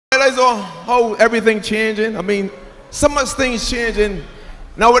realize how everything changing? I mean, so much things changing.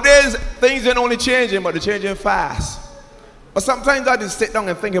 Nowadays, things ain't only changing, but they're changing fast. But sometimes I just sit down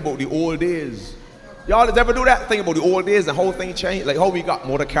and think about the old days. Y'all ever do that? Think about the old days and how things changed? Like how we got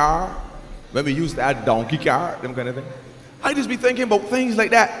motor car, when we used to have donkey car, them kind of thing. I just be thinking about things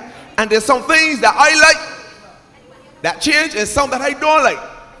like that. And there's some things that I like that change and some that I don't like.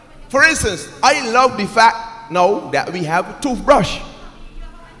 For instance, I love the fact now that we have a toothbrush.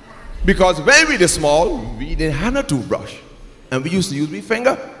 Because when we were small, we didn't have a toothbrush. And we used to use my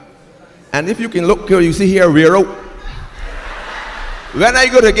finger. And if you can look here, you see here, rear out. When I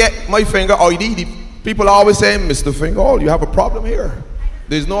go to get my finger ID, the people always say, Mr. Finger, you have a problem here.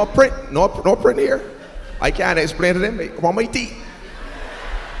 There's no print, no print here. I can't explain to them, they want my teeth.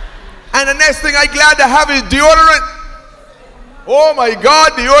 And the next thing I'm glad to have is deodorant. Oh my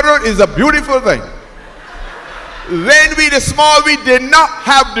God, deodorant is a beautiful thing. When we were small, we did not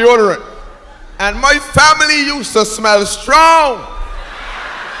have deodorant. And my family used to smell strong.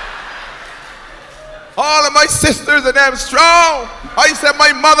 All of my sisters and them strong. I said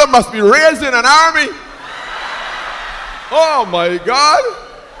my mother must be raised in an army. Oh my God.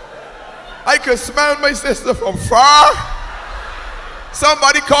 I could smell my sister from far.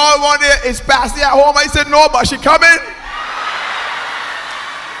 Somebody called one day, is Patsy at home? I said no, but she coming.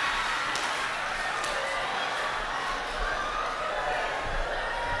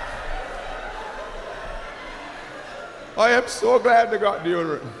 I am so glad they got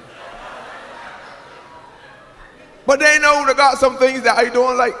deodorant. But they know they got some things that I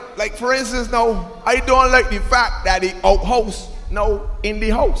don't like. Like for instance, now, I don't like the fact that the outhouse now in the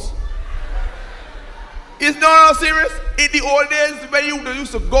house. It's not serious. In the old days, when you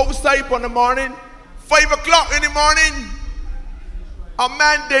used to go outside in the morning, 5 o'clock in the morning, a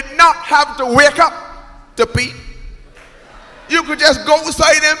man did not have to wake up to pee. You could just go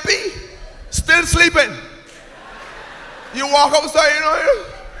outside and pee, still sleeping. You walk outside, you know,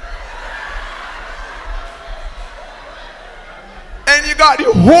 and you got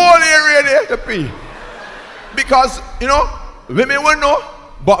the whole area there to pee. Because, you know, women will know,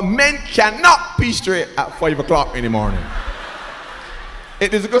 but men cannot pee straight at 5 o'clock in the morning.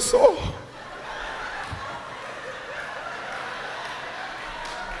 It is a good soul.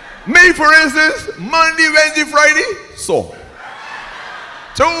 Me, for instance, Monday, Wednesday, Friday, so.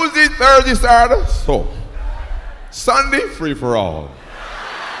 Tuesday, Thursday, Saturday, so. Sunday, free for all.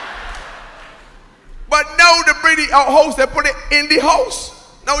 But now they bring the outhouse, they put it in the house.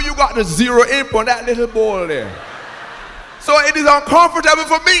 Now you got the zero in on that little bowl there. So it is uncomfortable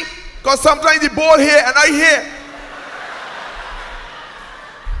for me, because sometimes the bowl here and I here.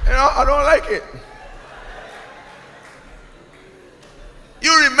 You know, I don't like it.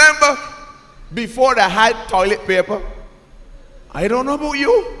 You remember before they had toilet paper? I don't know about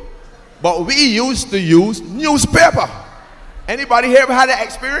you, but we used to use newspaper. Anybody here ever had that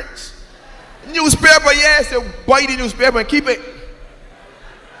experience? Newspaper, yes, they buy the newspaper and keep it.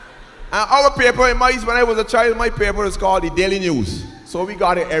 And our paper, when I was a child, my paper was called the Daily News. So we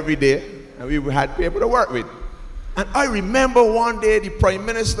got it every day, and we had paper to work with. And I remember one day the Prime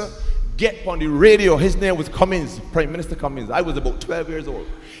Minister get on the radio. His name was Cummins, Prime Minister Cummins. I was about 12 years old.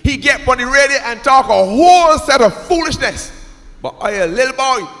 He get on the radio and talk a whole set of foolishness. But I, a little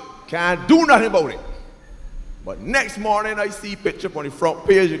boy, can't do nothing about it. But next morning, I see a picture on the front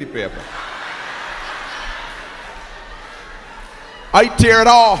page of the paper. I tear it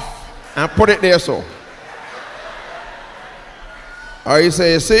off and put it there so. I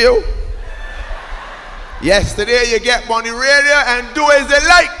say, see you? Yesterday you get on the radio and do as they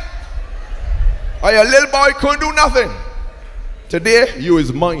like. Or your little boy couldn't do nothing. Today, you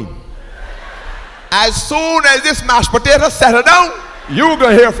is mine. As soon as this mashed potato settle down, you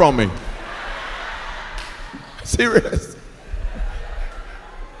gonna hear from me. Serious.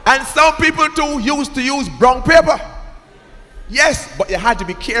 And some people too used to use brown paper. Yes, but you had to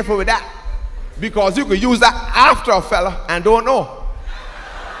be careful with that, because you could use that after a fella and don't know.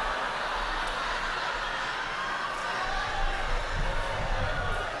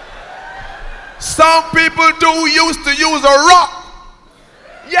 Some people too used to use a rock.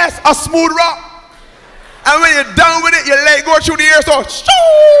 Yes, a smooth rock. And when you're done with it, you let it go through the air, so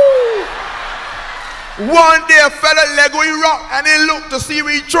shoo! One day a fella let go his rock and he looked to see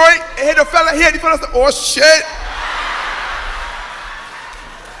where he threw it. He hit the fella here, the fella said, oh shit.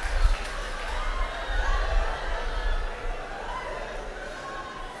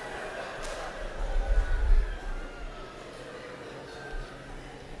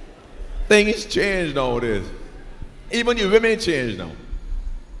 Things change nowadays. Even the women change now.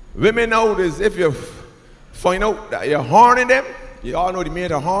 Women nowadays, if you find out that you're horning them, You all know they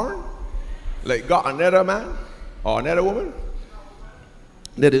made a horn? Like got another man or another woman?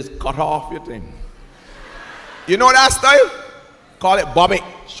 They just cut off your thing. You know that style? Call it bob it.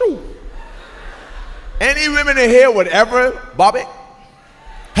 Shoo. Any women in here would ever bob it?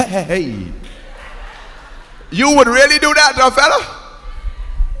 Hey. You would really do that to a fella?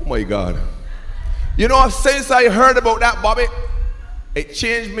 Oh my God. You know, since I heard about that bob it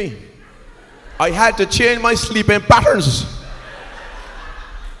changed me. I had to change my sleeping patterns.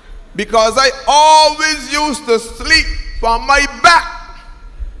 Because I always used to sleep on my back.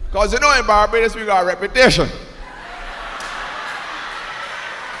 Because you know in Barbados we got a reputation.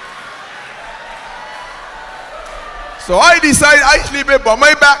 So I decided I sleep on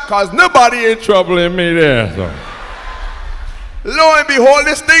my back because nobody in trouble in me there. So. Lo and behold,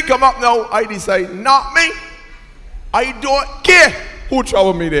 this thing come up now. I decide, not me. I don't care who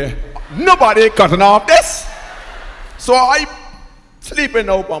trouble me there. Nobody cutting off this. So I sleeping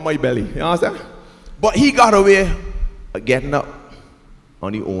out on my belly. You understand? But he got away getting up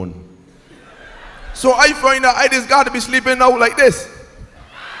on his own. So I find out I just got to be sleeping out like this.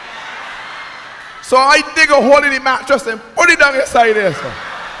 So I dig a hole in the mattress and put it down inside there. So.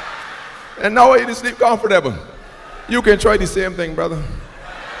 And now I just sleep comfortable. You can try the same thing, brother.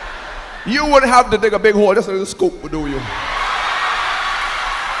 You wouldn't have to dig a big hole, just a little scoop would do you.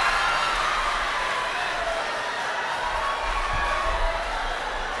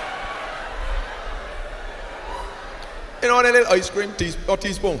 You know that little ice cream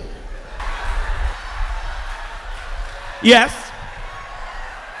teaspoon? Yes.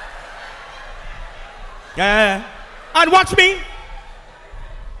 And watch me.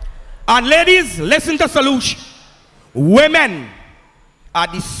 And ladies, listen to solution. Women are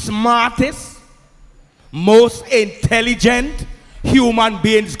the smartest, most intelligent human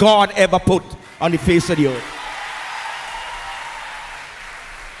beings God ever put on the face of the earth.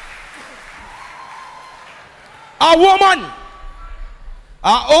 A woman,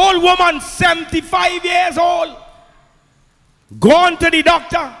 an old woman, 75 years old, gone to the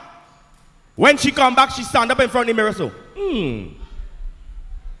doctor. When she come back, she stand up in front of the mirror so,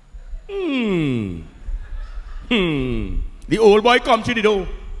 The old boy come to the door.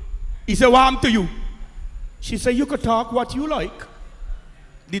 He said, what happened to you? She said, you could talk what you like.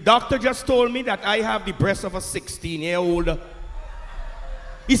 The doctor just told me that I have the breast of a 16-year-old.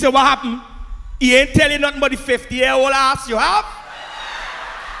 He said, what happened? He ain't telling nothing but the 50-year-old ass you have.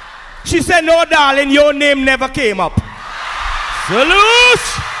 She said, no, darling, your name never came up.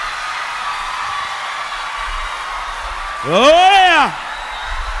 Salute! Oh, yeah.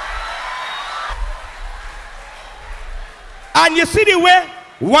 And you see the way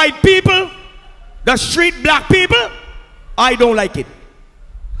white people, the street black people, I don't like it.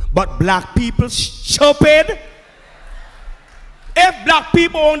 But black people stupid. If black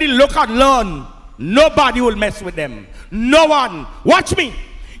people only look and learn, nobody will mess with them. No one. Watch me.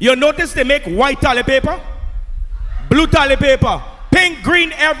 You notice they make white toilet paper, blue toilet paper, pink,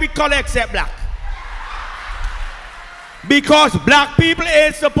 green, every color except black. Because black people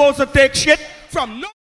ain't supposed to take shit from no